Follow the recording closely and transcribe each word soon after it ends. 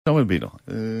I'm a bit...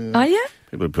 Are you?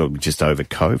 People are probably just over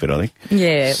COVID, I think.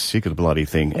 Yeah. Sick of the bloody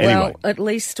thing. Well, Anyway. at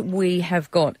least we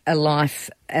have got a life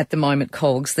at the moment,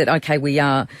 Cogs, that, OK, we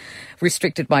are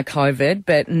restricted by COVID,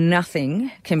 but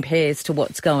nothing compares to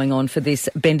what's going on for this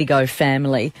Bendigo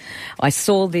family. I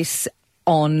saw this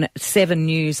on 7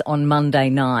 News on Monday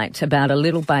night about a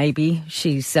little baby.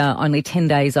 She's only 10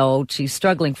 days old. She's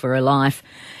struggling for her life.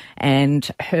 And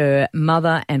her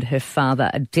mother and her father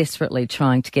are desperately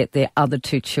trying to get their other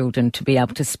 2 children to be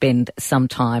able to spend some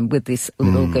time with this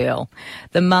little girl.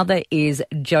 The mother is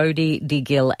Jody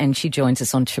DeGill, and she joins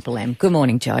us on Triple M. Good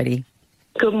morning, Jody.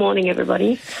 Good morning,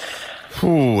 everybody.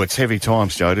 Ooh, it's heavy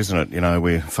times, Jode, isn't it? You know,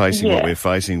 we're facing what we're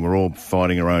facing. We're all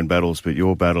fighting our own battles, but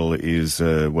your battle is,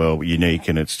 unique,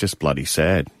 and it's just bloody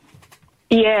sad.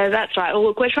 Yeah, that's right. Well,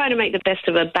 look, we're trying to make the best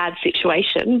of a bad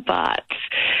situation, but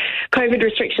COVID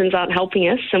restrictions aren't helping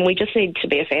us, and we just need to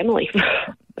be a family,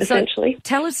 essentially. So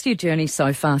tell us your journey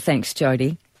so far. Thanks,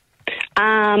 Jody.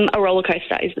 A roller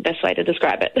coaster is the best way to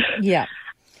describe it. Yeah.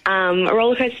 A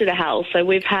roller coaster to hell. So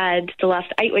we've had the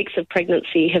last 8 weeks of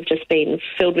pregnancy have just been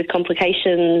filled with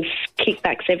complications,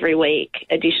 kickbacks every week,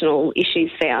 additional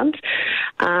issues found.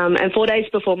 And 4 days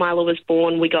before Mila was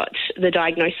born, we got the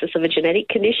diagnosis of a genetic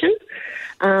condition.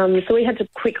 So we had to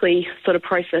quickly sort of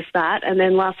process that. And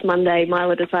then last Monday,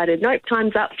 Mila decided, nope,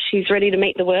 time's up. She's ready to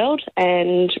meet the world,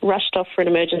 and rushed off for an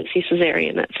emergency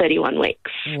cesarean at 31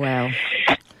 weeks. Wow.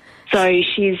 So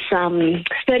she's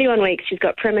 31 weeks, she's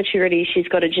got prematurity, she's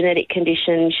got a genetic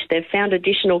condition. They've found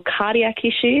additional cardiac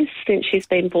issues since she's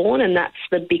been born, and that's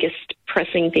the biggest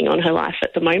pressing thing on her life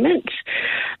at the moment.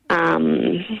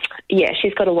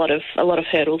 She's got a lot of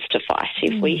hurdles to fight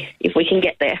if we can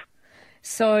get there.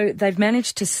 So they've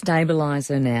managed to stabilise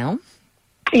her now.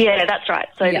 Yeah, that's right.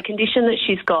 So the condition that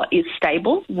she's got is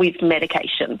stable with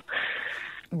medication.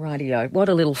 Rightio. What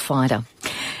a little fighter.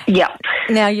 Yep.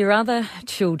 Now, your other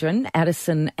children,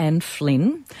 Addison and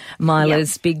Flynn,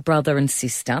 Mila's big brother and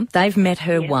sister, they've met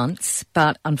her once,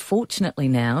 but unfortunately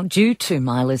now, due to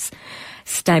Mila's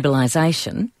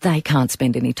stabilisation, they can't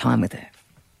spend any time with her.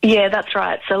 Yeah, that's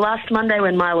right. So last Monday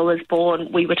when Mila was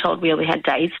born, we were told we only had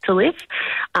days to live.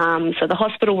 So the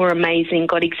hospital were amazing,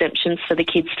 got exemptions for the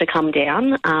kids to come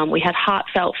down. We had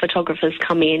heartfelt photographers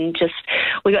come in.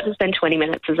 We got to spend 20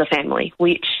 minutes as a family,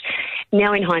 which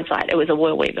now in hindsight, it was a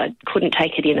whirlwind. I couldn't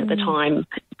take it in at the time,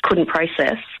 couldn't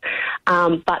process.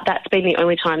 But that's been the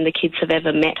only time the kids have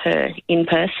ever met her in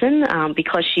person.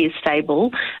 Because she is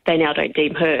stable, they now don't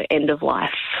deem her end of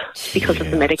life because of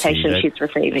the medication she's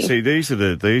receiving. See, these are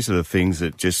the things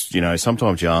that just,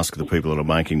 sometimes you ask the people that are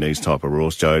making these type of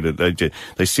rules, Joe,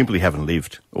 they simply haven't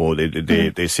lived, or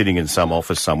they're sitting in some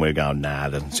office somewhere going, nah,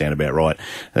 that doesn't sound about right.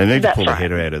 They need to pull their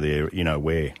head out of there,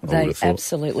 where. They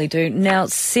absolutely do. Now,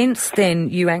 since then,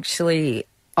 you actually,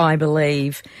 I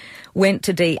believe, went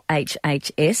to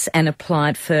DHHS and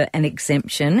applied for an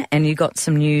exemption, and you got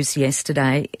some news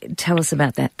yesterday. Tell us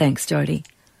about that. Thanks, Jody.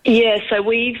 Yeah, so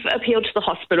we've appealed to the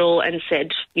hospital and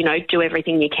said, do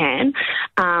everything you can.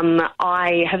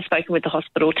 I have spoken with the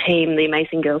hospital team, the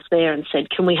amazing girls there, and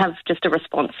said, can we have just a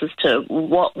response as to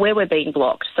where we're being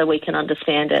blocked so we can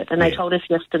understand it? And they told us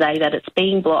yesterday that it's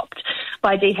being blocked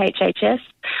by DHHS.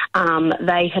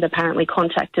 They had apparently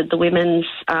contacted the women's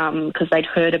because they'd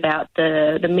heard about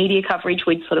the media coverage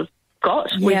we'd sort of got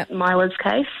with Mila's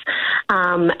case,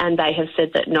 and they have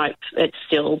said that, nope, it's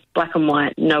still black and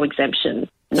white, no exemption.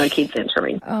 No kids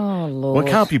entering. Oh, Lord. Well, it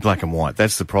can't be black and white.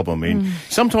 That's the problem. I mean,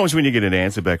 sometimes when you get an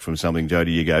answer back from something,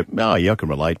 Jody, you go, oh, yeah, I can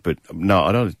relate. But no,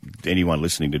 I don't. Anyone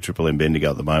listening to Triple M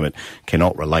Bendigo at the moment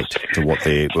cannot relate to what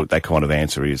that kind of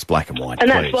answer is, black and white. And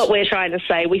that's what we're trying to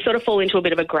say. We sort of fall into a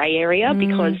bit of a grey area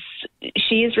because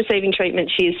she is receiving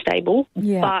treatment, she is stable,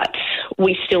 but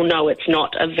we still know it's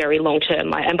not a very long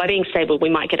term. And by being stable, we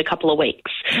might get a couple of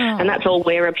weeks. And that's all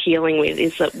we're appealing with,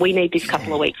 is that we need this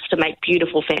couple of weeks to make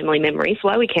beautiful family memories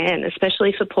while we can,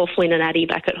 especially for poor Flynn and Addie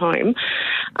back at home,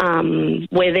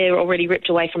 where they're already ripped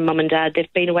away from mum and dad.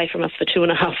 They've been away from us for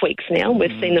 2.5 weeks now.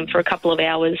 We've seen them for a couple of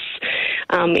hours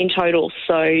in total.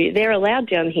 So they're allowed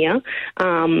down here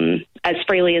as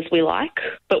freely as we like,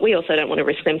 but we also don't want to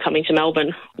risk them coming to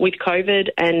Melbourne with COVID,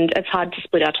 and it's hard to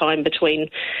split our time between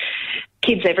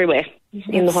kids everywhere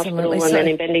in the hospital and then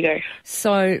in Bendigo.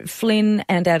 So Flynn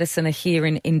and Addison are here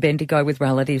in Bendigo with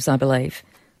relatives, I believe.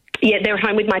 Yeah, they're at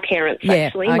home with my parents,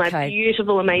 actually. Okay. My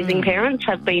beautiful, amazing parents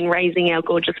have been raising our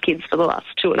gorgeous kids for the last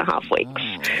 2.5 weeks.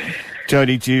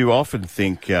 Jody, do you often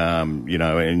think, and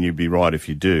you'd be right if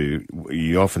you do,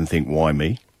 you often think, why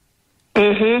me?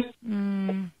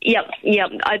 Yep.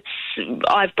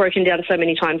 I've broken down so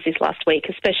many times this last week,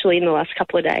 especially in the last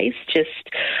couple of days. Just,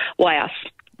 why us?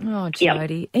 Oh,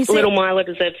 Jodie. Yep. Little Mila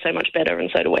deserves so much better, and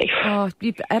so do we. Oh,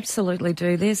 you absolutely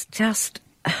do. There's just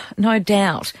no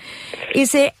doubt.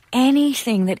 Is there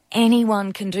anything that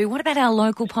anyone can do? What about our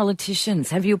local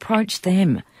politicians? Have you approached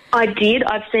them? I did.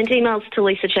 I've sent emails to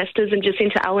Lisa Chesters and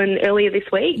Jacinta Allen earlier this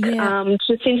week. Yeah.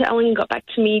 Jacinta Allen got back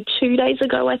to me 2 days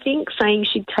ago, I think, saying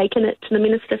she'd taken it to the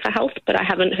Minister for Health, but I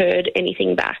haven't heard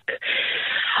anything back.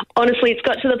 Honestly, it's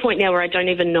got to the point now where I don't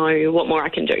even know what more I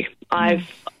can do. I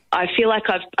feel like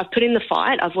I've put in the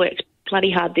fight. I've worked bloody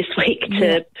hard this week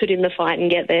to put in the fight and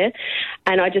get there,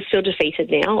 and I just feel defeated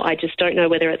now. I just don't know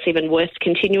whether it's even worth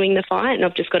continuing the fight, and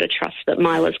I've just got to trust that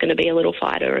Mila's going to be a little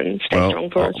fighter and stay strong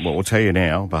for us. Well, we'll tell you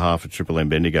now, on behalf of Triple M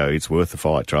Bendigo, it's worth the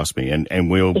fight, trust me, and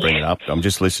we'll bring it up. I'm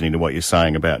just listening to what you're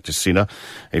saying about Jacinta.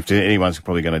 If anyone's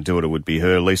probably going to do it, it would be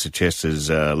her. Lisa Chesters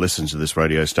listens to this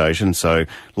radio station, so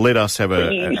let us have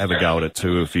a go at it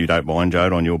too, if you don't mind,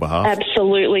 Jode, on your behalf.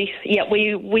 Absolutely. Yeah,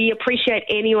 we appreciate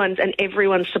anyone's and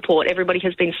everyone's support. Everybody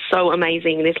has been so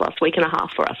amazing this last week and a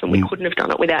half for us, and we couldn't have done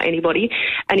it without anybody.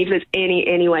 And if there's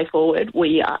any way forward,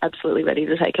 we are absolutely ready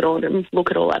to take it on and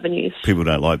look at all avenues. People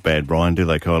don't like Bad Brian, do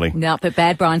they, Kylie? No, but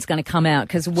Bad Brian's going to come out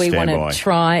because we want to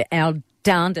try our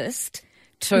darndest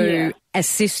to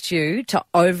assist you to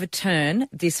overturn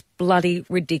this bloody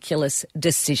ridiculous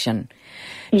decision.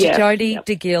 Jodie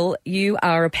DeGill, you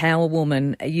are a power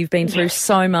woman. You've been through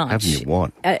so much. Haven't you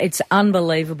what? It's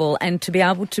unbelievable. And to be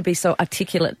able to be so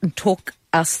articulate and talk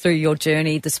us through your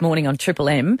journey this morning on Triple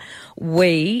M,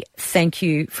 we thank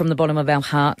you from the bottom of our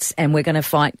hearts, and we're going to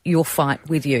fight your fight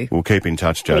with you. We'll keep in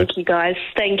touch, Jode. Thank you, guys.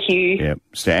 Thank you. Yeah.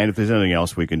 And if there's anything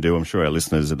else we can do, I'm sure our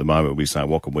listeners at the moment will be saying,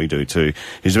 what can we do too?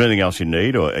 Is there anything else you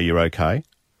need, or are you okay?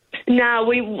 No,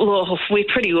 we're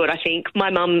pretty good, I think. My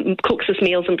mum cooks us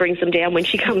meals and brings them down when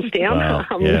she comes down.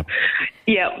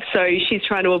 So she's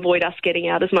trying to avoid us getting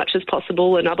out as much as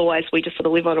possible, and otherwise we just sort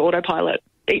of live on autopilot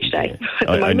each day. Yeah.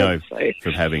 I know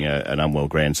from having an unwell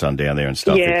grandson down there and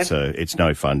stuff, it's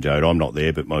no fun, Jode. I'm not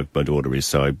there, but my daughter is,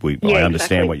 so I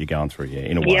understand what you're going through,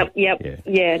 in a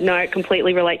way. No,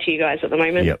 completely relate to you guys at the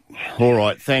moment. Yep. All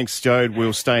right, thanks, Jode.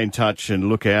 We'll stay in touch and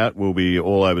look out. We'll be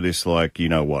all over this like you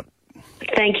know what.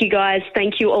 Thank you, guys.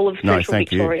 Thank you, all of Central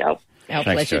Victoria. You. Our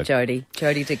pleasure, Jodie.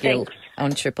 Jodie DeGill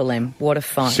on Triple M. What a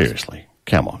fight. Seriously.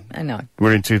 Come on. I know.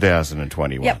 We're in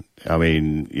 2021. Yep. I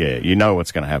mean, you know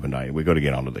what's going to happen, don't you? We've got to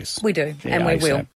get onto this. We do, and we will.